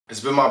It's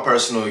been my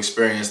personal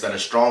experience that a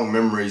strong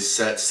memory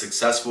sets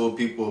successful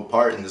people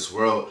apart in this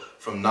world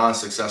from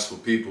non-successful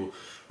people.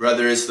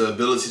 Whether it's the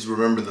ability to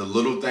remember the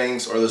little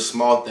things or the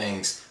small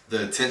things,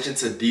 the attention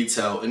to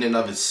detail in and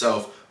of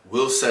itself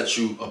will set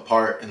you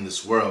apart in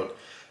this world.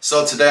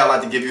 So today I'd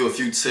like to give you a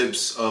few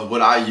tips of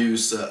what I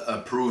use to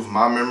improve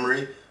my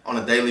memory on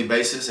a daily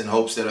basis in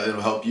hopes that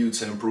it'll help you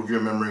to improve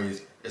your memory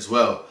as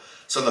well.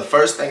 So the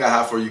first thing I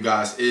have for you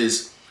guys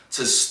is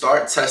to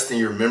start testing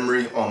your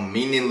memory on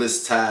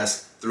meaningless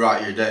tasks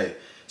throughout your day.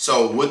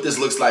 So what this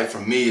looks like for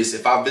me is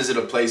if I visit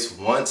a place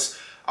once,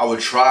 I would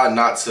try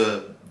not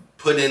to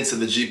put into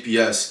the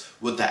GPS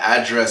what the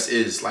address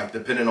is, like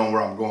depending on where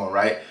I'm going,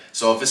 right?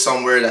 So if it's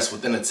somewhere that's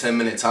within a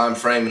 10-minute time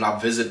frame and I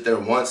visit there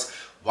once,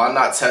 why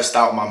not test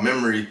out my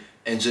memory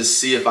and just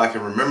see if I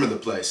can remember the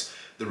place?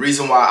 The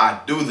reason why I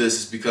do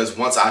this is because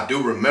once I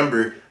do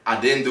remember, I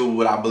then do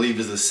what I believe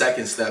is the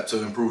second step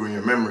to improving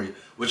your memory,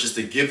 which is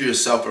to give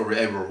yourself a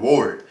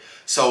reward.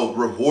 So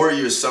reward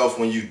yourself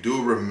when you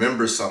do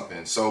remember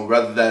something. So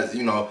whether that's,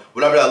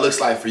 whatever that looks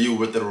like for you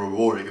with the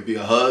reward, it could be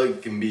a hug,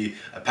 it can be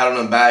a pat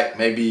on the back,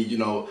 maybe,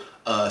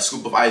 a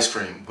scoop of ice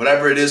cream,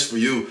 whatever it is for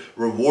you,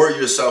 reward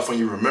yourself when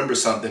you remember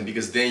something,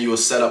 because then you will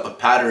set up a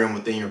pattern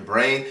within your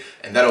brain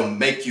and that'll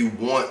make you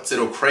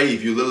it'll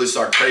crave, you literally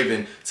start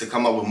craving to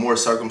come up with more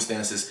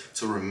circumstances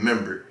to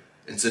remember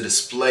and to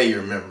display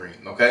your memory,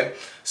 okay?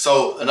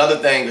 So another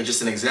thing, or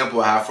just an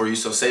example I have for you,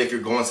 so say if you're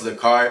going to the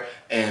car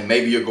and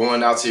maybe you're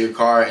going out to your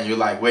car and you're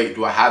like, wait,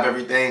 do I have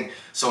everything?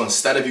 So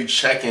instead of you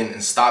checking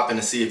and stopping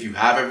to see if you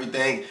have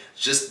everything,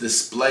 just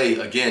display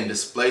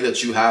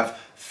that you have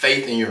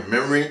faith in your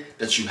memory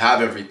that you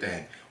have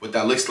everything. What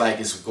that looks like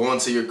is going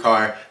to your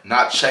car,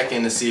 not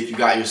checking to see if you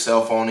got your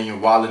cell phone and your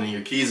wallet and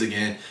your keys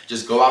again.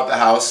 Just go out the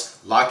house,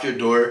 lock your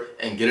door,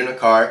 and get in a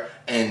car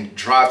and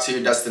drive to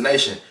your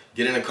destination.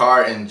 Get in a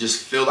car and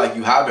just feel like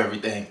you have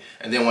everything.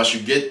 And then once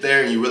you get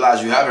there and you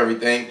realize you have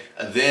everything,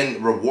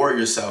 then reward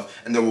yourself.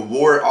 And the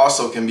reward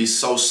also can be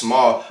so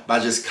small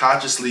by just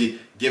consciously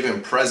giving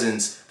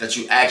presence that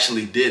you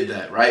actually did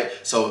that, right?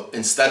 So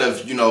instead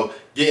of,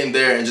 getting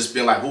there and just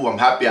being like, ooh, I'm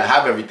happy I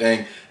have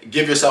everything,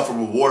 give yourself a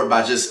reward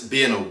by just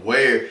being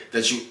aware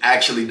that you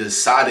actually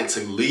decided to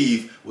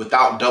leave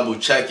without double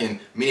checking,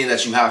 meaning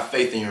that you have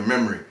faith in your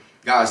memory.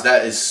 Guys,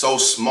 that is so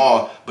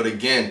small, but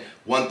again,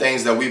 one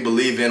things that we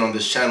believe in on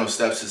this channel,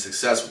 Steps to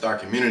Success with our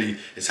community,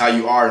 is how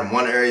you are in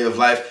one area of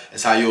life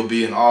is how you'll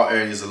be in all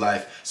areas of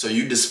life. So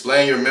you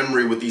displaying your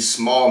memory with these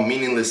small,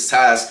 meaningless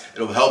tasks,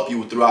 it'll help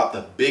you throughout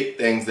the big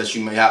things that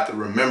you may have to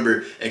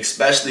remember,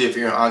 especially if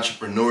you're an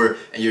entrepreneur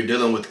and you're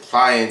dealing with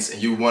clients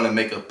and you want to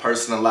make a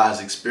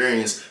personalized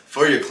experience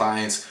for your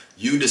clients.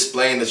 You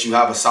displaying that you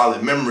have a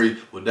solid memory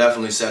will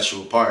definitely set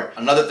you apart.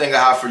 Another thing I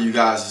have for you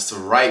guys is to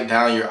write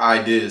down your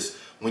ideas.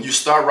 When you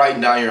start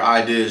writing down your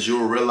ideas,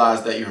 you'll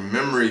realize that your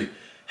memory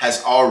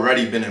has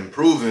already been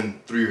improving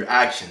through your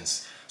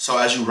actions. So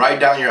as you write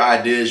down your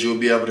ideas, you'll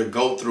be able to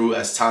go through,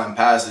 as time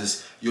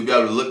passes, you'll be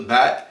able to look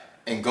back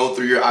and go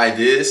through your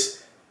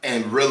ideas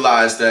and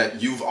realize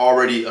that you've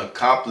already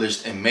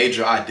accomplished and made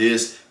your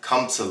ideas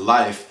come to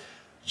life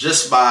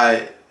just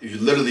by you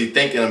literally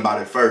thinking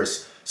about it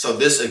first. So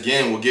this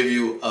again will give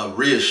you a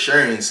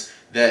reassurance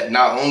that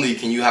not only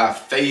can you have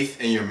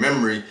faith in your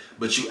memory,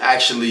 but you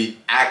actually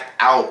act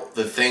out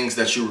the things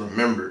that you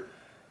remember.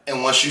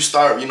 And once you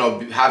start,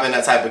 having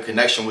that type of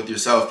connection with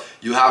yourself,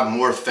 you have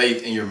more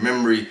faith in your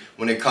memory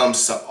when it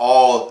comes to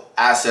all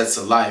assets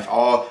of life,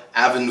 all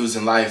avenues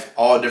in life,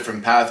 all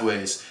different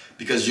pathways,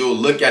 because you'll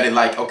look at it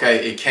like,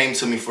 okay, it came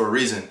to me for a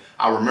reason.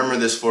 I remember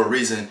this for a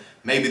reason.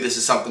 Maybe this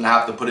is something I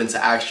have to put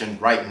into action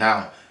right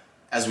now.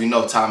 As we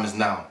know, time is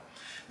now.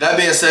 That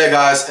being said,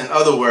 guys, in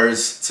other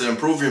words, to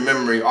improve your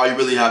memory, all you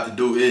really have to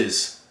do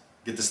is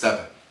get to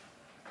stepping.